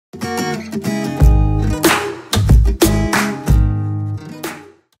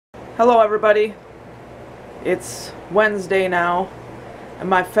Hello everybody, it's Wednesday now, and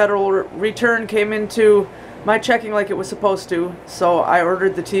my federal return came into my checking like it was supposed to, so I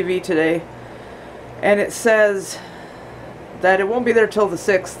ordered the TV today, and it says that it won't be there till the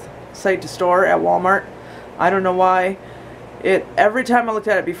 6th, site to store at Walmart. I don't know why. Every time I looked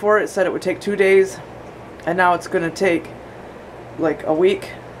at it before, it said it would take 2 days, and now it's going to take like a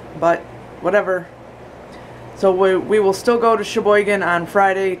week, but whatever. So we will still go to Sheboygan on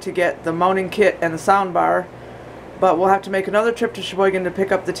Friday to get the mounting kit and the sound bar, but we'll have to make another trip to Sheboygan to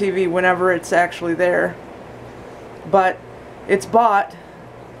pick up the TV whenever it's actually there. But it's bought,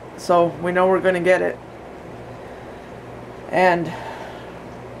 so we know we're going to get it. And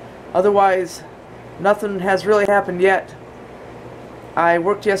otherwise, nothing has really happened yet. I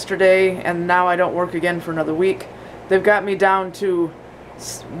worked yesterday, and now I don't work again for another week. They've got me down to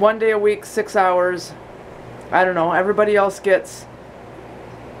 1 day a week, 6 hours. I don't know, everybody else gets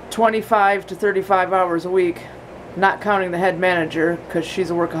 25 to 35 hours a week, not counting the head manager, because she's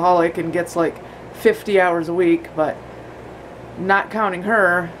a workaholic and gets like 50 hours a week, but not counting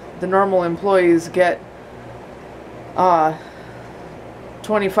her, the normal employees get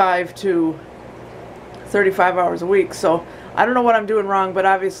 25 to 35 hours a week. So I don't know what I'm doing wrong, but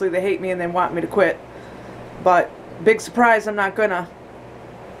obviously they hate me and they want me to quit. But big surprise, I'm not gonna,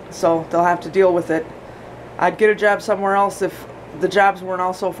 so they'll have to deal with it. I'd get a job somewhere else if the jobs weren't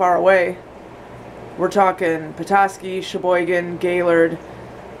all so far away. We're talking Petoskey, Sheboygan, Gaylord.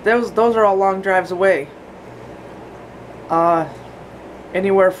 Those are all long drives away.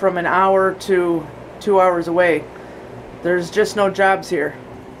 Anywhere from an hour to 2 hours away. There's just no jobs here.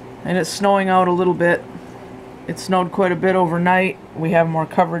 And it's snowing out a little bit. It snowed quite a bit overnight. We have more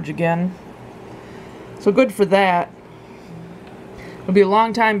coverage again. So good for that. It'll be a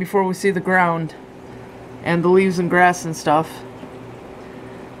long time before we see the ground and the leaves and grass and stuff.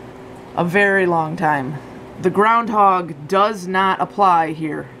 A very long time. The groundhog does not apply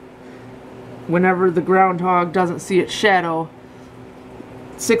here. Whenever the groundhog doesn't see its shadow,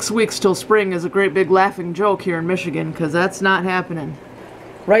 6 weeks till spring is a great big laughing joke here in Michigan, because that's not happening.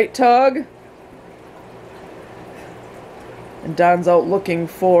 Right, Tug? And Don's out looking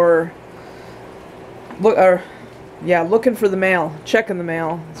for looking for the mail, checking the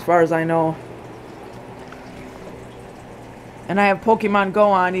mail, as far as I know. And I have Pokemon Go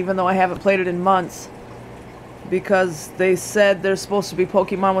on, even though I haven't played it in months, because they said there's supposed to be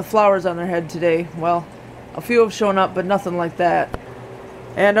Pokemon with flowers on their head today. Well, a few have shown up, but nothing like that.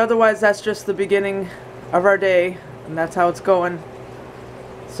 And otherwise, that's just the beginning of our day, and that's how it's going.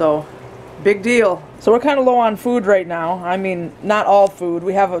 So, big deal. So we're kind of low on food right now. I mean, not all food.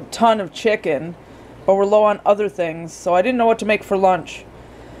 We have a ton of chicken, but we're low on other things. So I didn't know what to make for lunch.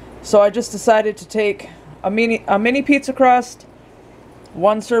 So I just decided to take a mini pizza crust,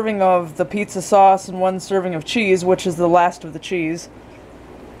 1 serving of the pizza sauce, and 1 serving of cheese, which is the last of the cheese,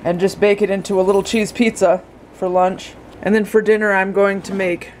 and just bake it into a little cheese pizza for lunch. And then for dinner, I'm going to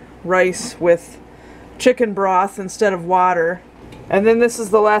make rice with chicken broth instead of water. And then this is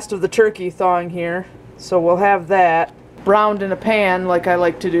the last of the turkey thawing here, so we'll have that browned in a pan like I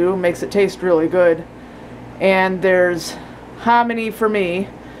like to do. Makes it taste really good. And there's hominy for me.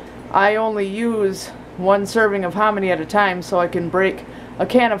 I only use 1 serving of hominy at a time, so I can break a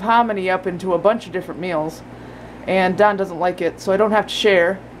can of hominy up into a bunch of different meals. And Don doesn't like it, so I don't have to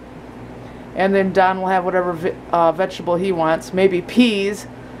share. And then Don will have whatever vegetable he wants. Maybe peas.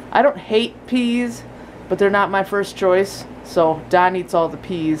 I don't hate peas, but they're not my first choice, so Don eats all the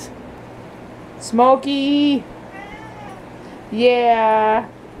peas. Smokey! Yeah!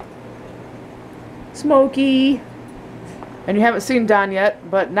 Smokey! And you haven't seen Don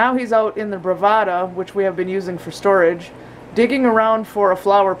yet, but now he's out in the Bravada, which we have been using for storage, digging around for a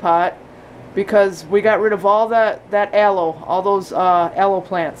flower pot, because we got rid of all that aloe, all those aloe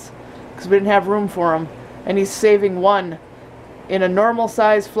plants, because we didn't have room for them. And he's saving 1 in a normal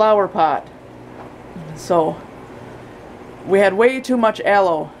size flower pot. So we had way too much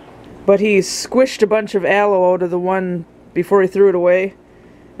aloe, but he squished a bunch of aloe out of the one before he threw it away.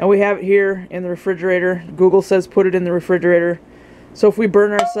 And we have it here in the refrigerator. Google says put it in the refrigerator. So if we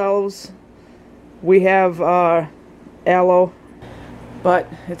burn ourselves, we have aloe. But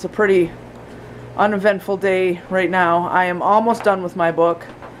it's a pretty uneventful day right now. I am almost done with my book.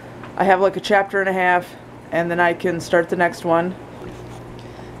 I have like a chapter and a half, and then I can start the next one.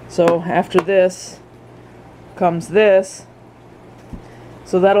 So after this comes this.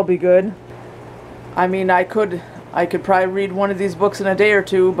 So that'll be good. I mean, I could probably read one of these books in a day or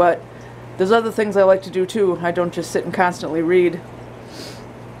two, but there's other things I like to do too. I don't just sit and constantly read.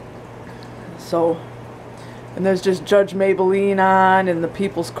 So, and there's just Judge Maybelline on, and the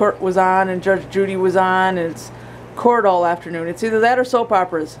People's Court was on, and Judge Judy was on, and it's court all afternoon. It's either that or soap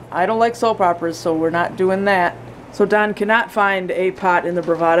operas. I don't like soap operas, so we're not doing that. So Don cannot find a pot in the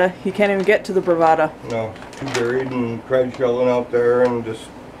Bravada. He can't even get to the Bravada. No, too buried and tried shelling out there, and just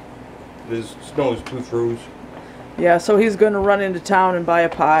this snow is too froze. Yeah, so he's going to run into town and buy a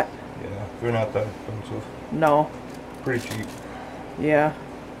pot. Yeah, they're not that expensive. No. Pretty cheap. Yeah.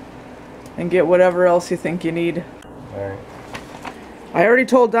 And get whatever else you think you need. Alright. I already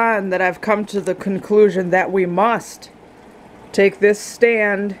told Don that I've come to the conclusion that we must take this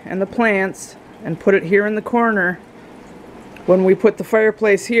stand and the plants and put it here in the corner. When we put the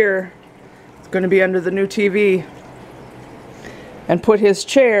fireplace here, it's going to be under the new TV. And put his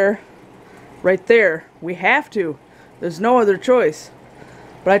chair right there. We have to. There's no other choice.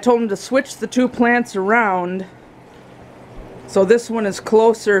 But I told him to switch the two plants around so this one is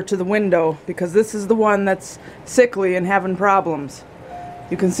closer to the window, because this is the one that's sickly and having problems.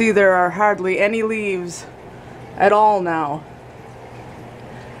 You can see there are hardly any leaves at all now.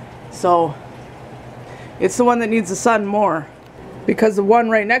 So it's the one that needs the sun more, because the one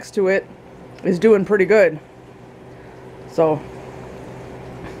right next to it is doing pretty good. So,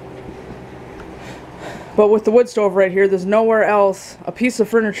 but with the wood stove right here, there's nowhere else a piece of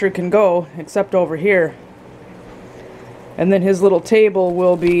furniture can go except over here. And then his little table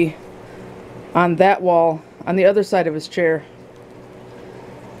will be on that wall on the other side of his chair.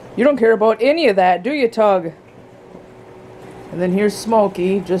 You don't care about any of that, do you, Tug? And then here's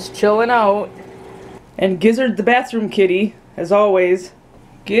Smokey just chilling out. And Gizzard the bathroom kitty, as always.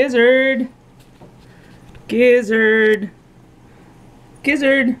 Gizzard! Gizzard!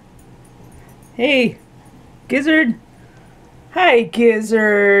 Gizzard! Hey! Gizzard! Hi,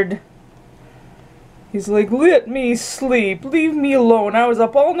 Gizzard! He's like, let me sleep. Leave me alone. I was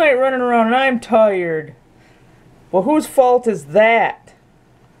up all night running around and I'm tired. Well, whose fault is that?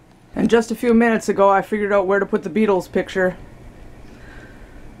 And just a few minutes ago, I figured out where to put the Beatles picture.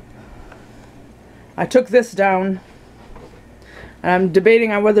 I took this down, and I'm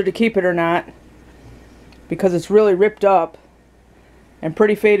debating on whether to keep it or not, because it's really ripped up and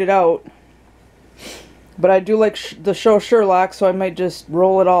pretty faded out. But I do like the show Sherlock, so I might just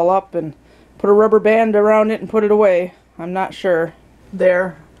roll it all up and put a rubber band around it and put it away. I'm not sure.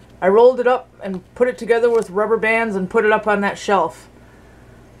 There. I rolled it up and put it together with rubber bands and put it up on that shelf.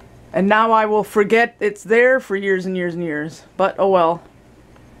 And now I will forget it's there for years and years and years. But oh well.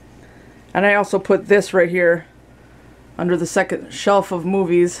 And I also put this right here under the second shelf of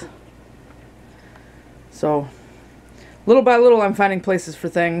movies. So, little by little I'm finding places for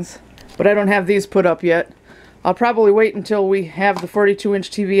things. But I don't have these put up yet. I'll probably wait until we have the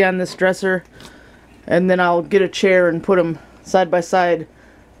 42-inch TV on this dresser, and then I'll get a chair and put them side by side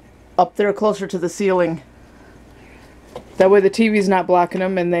up there closer to the ceiling. That way the TV's not blocking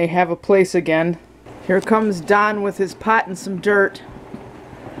them and they have a place again. Here comes Don with his pot and some dirt.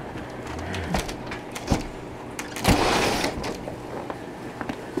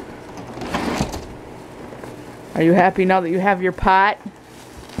 Are you happy now that you have your pot?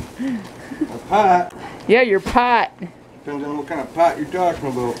 A pot? Yeah, your pot. Depends on what kind of pot you're talking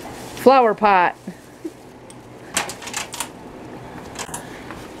about. Flower pot.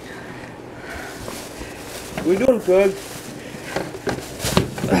 We doing good.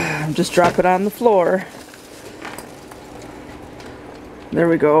 Just drop it on the floor. There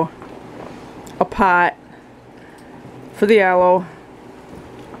we go. A pot for the aloe.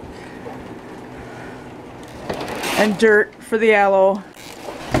 And dirt for the aloe.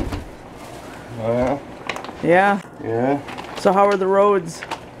 Oh yeah? Yeah. Yeah. So how are the roads?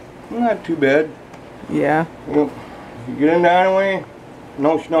 Not too bad. Yeah. Yep. You get in Donaway,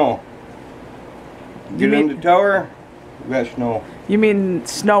 no snow. Get in the tower, we got snow. You mean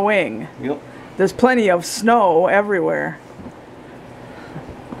snowing? Yep. There's plenty of snow everywhere.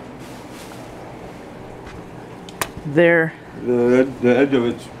 There. The edge of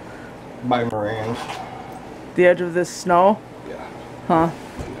it's by Moran's. The edge of this snow? Yeah. Huh.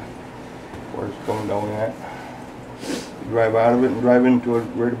 Where it's coming down at. You drive out of it and drive into it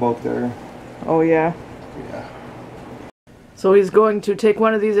right about there. Oh yeah. Yeah. So he's going to take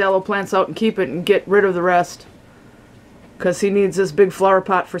one of these aloe plants out and keep it and get rid of the rest. Because he needs this big flower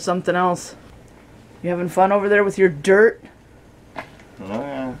pot for something else. You having fun over there with your dirt? Oh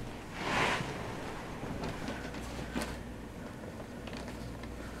yeah.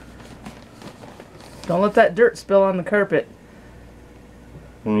 Don't let that dirt spill on the carpet.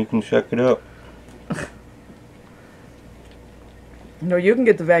 And you can check it up. No, you can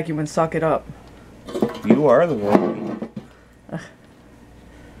get the vacuum and suck it up. You are the vacuum.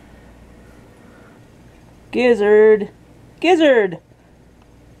 Gizzard. Gizzard!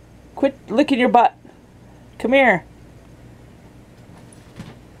 Quit licking your butt. Come here.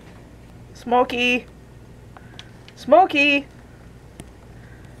 Smokey. Smokey.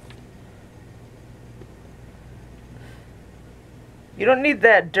 You don't need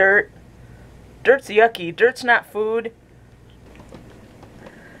that dirt. Dirt's yucky. Dirt's not food.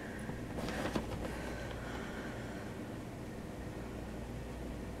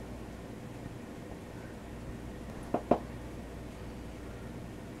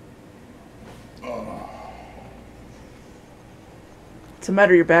 What's the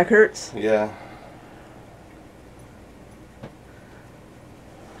matter? Your back hurts? Yeah.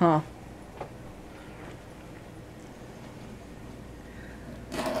 Huh.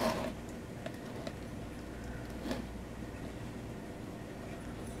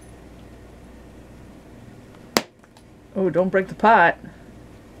 Oh, don't break the pot.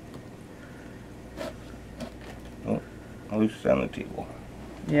 Oh, loose on the table.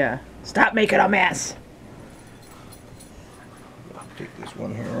 Yeah. Stop making a mess. I'll take this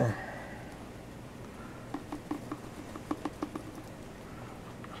one here.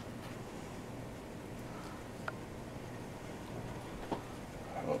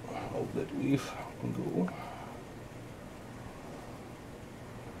 Hold that leaf and go.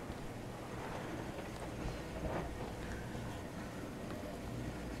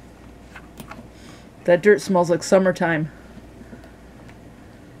 That dirt smells like summertime.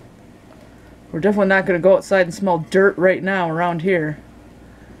 We're definitely not going to go outside and smell dirt right now around here.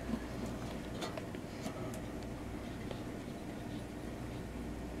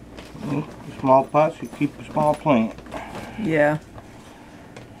 Small pots, you keep a small plant. Yeah.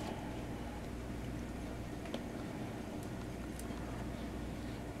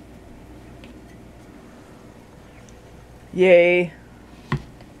 Yay.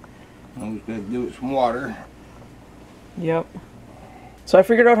 All we gotta do is some water. Yep. So I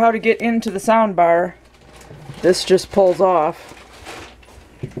figured out how to get into the sound bar. This just pulls off.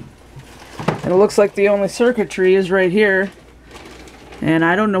 And it looks like the only circuitry is right here. And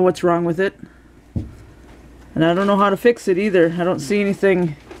I don't know what's wrong with it. And I don't know how to fix it either. I don't see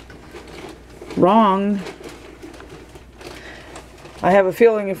anything wrong. I have a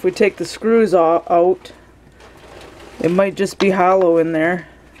feeling if we take the screws out, it might just be hollow in there.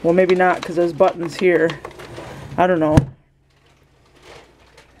 Well, maybe not, because there's buttons here. I don't know.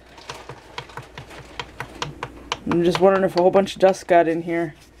 I'm just wondering if a whole bunch of dust got in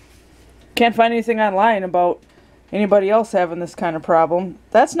here. Can't find anything online about anybody else having this kind of problem.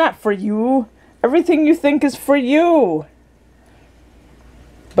 That's not for you. Everything you think is for you.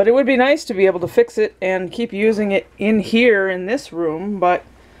 But it would be nice to be able to fix it and keep using it in here in this room, but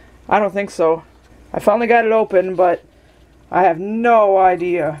I don't think so. I finally got it open, but I have no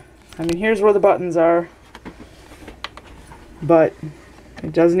idea. I mean, here's where the buttons are, but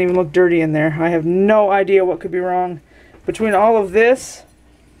it doesn't even look dirty in there. I have no idea what could be wrong. Between all of this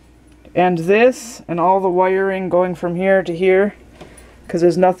and all the wiring going from here to here, because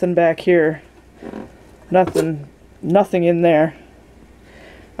there's nothing back here. Nothing in there.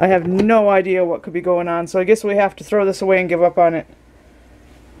 I have no idea what could be going on, so I guess we have to throw this away and give up on it.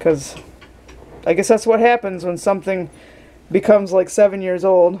 Because I guess that's what happens when something becomes like 7 years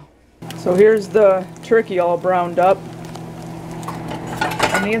old. So here's the turkey all browned up.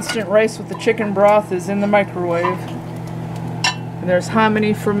 And the instant rice with the chicken broth is in the microwave. And there's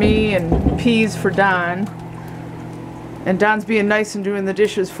hominy for me and peas for Don. And Don's being nice and doing the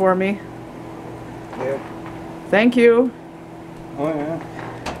dishes for me. Yep. Thank you. Oh yeah.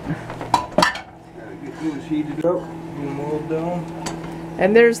 Gotta get this heated up and rolled down.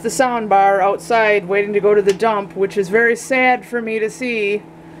 And there's the sound bar outside waiting to go to the dump, which is very sad for me to see,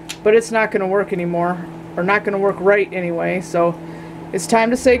 but it's not going to work anymore, or not going to work right anyway, so it's time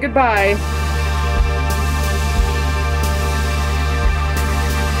to say goodbye.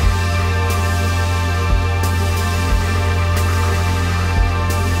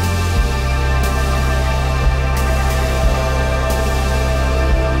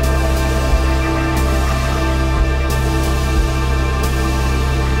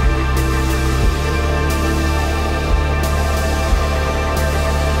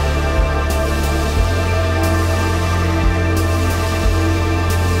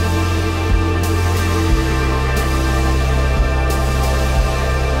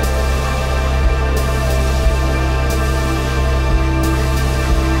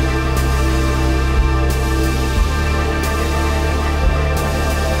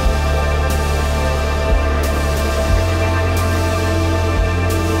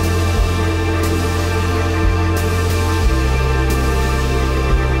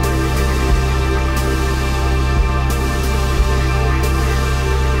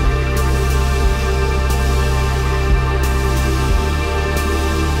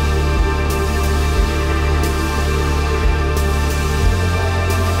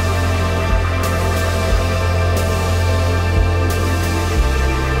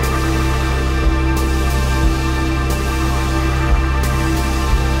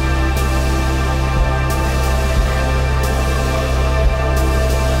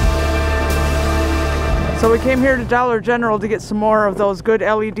 So we came here to Dollar General to get some more of those good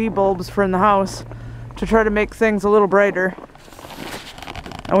LED bulbs for in the house to try to make things a little brighter.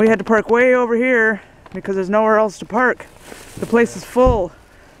 And we had to park way over here because there's nowhere else to park. The place is full.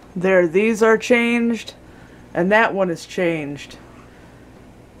 There, these are changed, and that one is changed.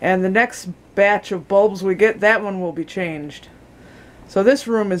 And the next batch of bulbs we get, that one will be changed. So this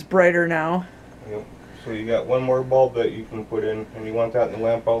room is brighter now. Yep. So you got one more bulb that you can put in, and you want that in the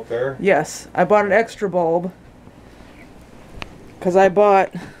lamp out there? Yes, I bought an extra bulb because I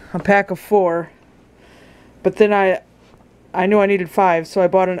bought a pack of 4, but then I knew I needed 5, so I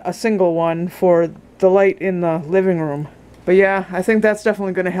bought a single one for the light in the living room. But yeah, I think that's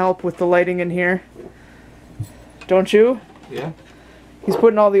definitely going to help with the lighting in here. Don't you? Yeah. He's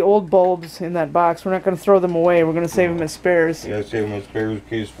putting all the old bulbs in that box. We're not going to throw them away. We're going to save them as spares. Yeah, save them as spares in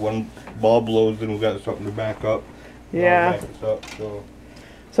case one bulb blows and we've got something to back up. Yeah. Back us up,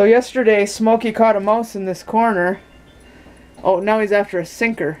 So yesterday, Smokey caught a mouse in this corner. Oh, now he's after a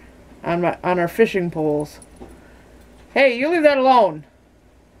sinker on our fishing poles. Hey, you leave that alone.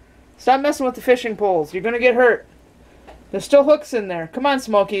 Stop messing with the fishing poles. You're going to get hurt. There's still hooks in there. Come on,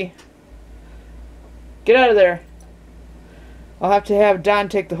 Smokey. Get out of there. I'll have to have Don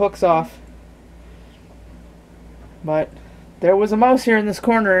take the hooks off. But there was a mouse here in this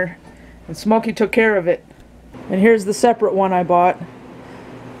corner, and Smokey took care of it. And here's the separate one I bought.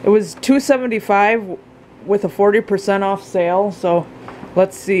 It was $275 with a 40% off sale, so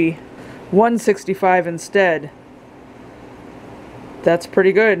let's see. $165 instead. That's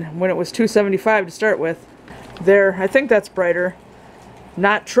pretty good when it was $275 to start with. There, I think that's brighter.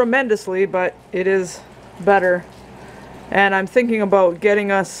 Not tremendously, but it is better. And I'm thinking about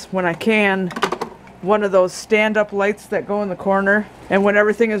getting us, when I can, one of those stand-up lights that go in the corner. And when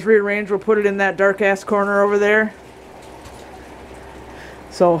everything is rearranged, we'll put it in that dark-ass corner over there.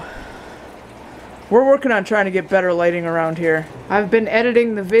 So, we're working on trying to get better lighting around here. I've been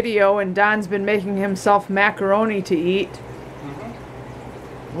editing the video, and Don's been making himself macaroni to eat.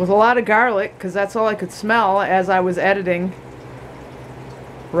 With a lot of garlic, because that's all I could smell as I was editing.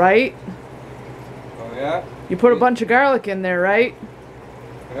 Right? Oh yeah? You put a bunch of garlic in there, right?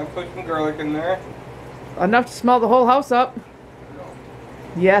 Yeah, put some garlic in there. Enough to smell the whole house up?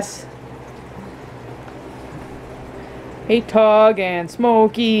 Yes. Hey, Tug and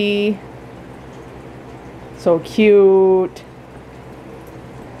Smokey. So cute.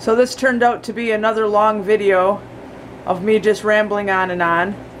 So this turned out to be another long video of me just rambling on and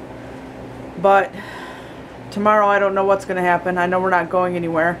on. But tomorrow I don't know what's going to happen. I know we're not going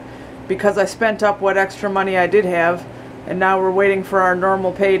anywhere because I spent up what extra money I did have, and now we're waiting for our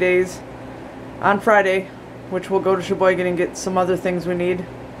normal paydays on Friday, which we'll go to Sheboygan and get some other things we need.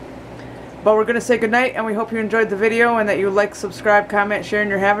 But we're going to say goodnight, and we hope you enjoyed the video and that you like, subscribe, comment, share, and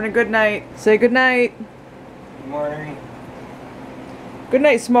you're having a good night. Say goodnight. Good morning. Good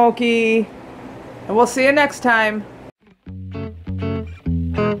night, Smokey. And we'll see you next time.